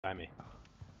by me.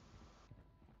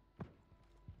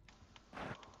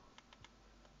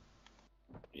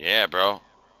 Yeah, bro.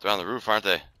 They're on the roof, aren't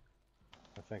they?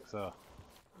 I think so.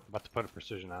 I'm about to put a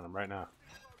precision on them right now.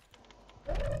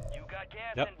 You got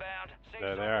gas inbound. Safe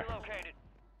There they zone are. relocated.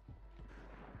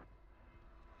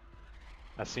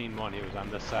 I seen one. He was on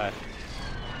this side.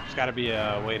 There's got to be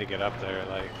a way to get up there.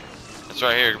 Like, It's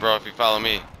right here, bro, if you follow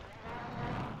me.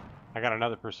 I got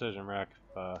another precision rack.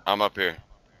 I'm up here.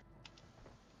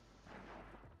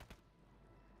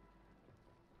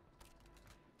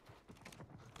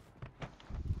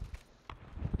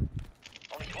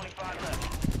 Only 25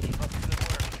 left. Keep up the good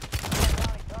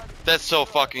work. That's so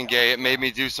fucking gay. It made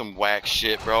me do some whack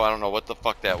shit, bro. I don't know what the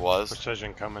fuck that was.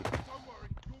 Precision coming.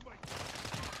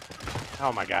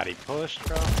 Oh my god, he pushed,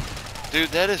 bro. Dude,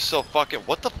 that is so fucking...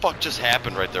 What the fuck just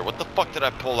happened right there? What the fuck did I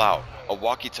pull out? A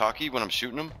walkie-talkie when I'm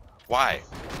shooting him? Why?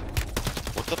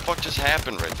 What the fuck just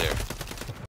happened right there?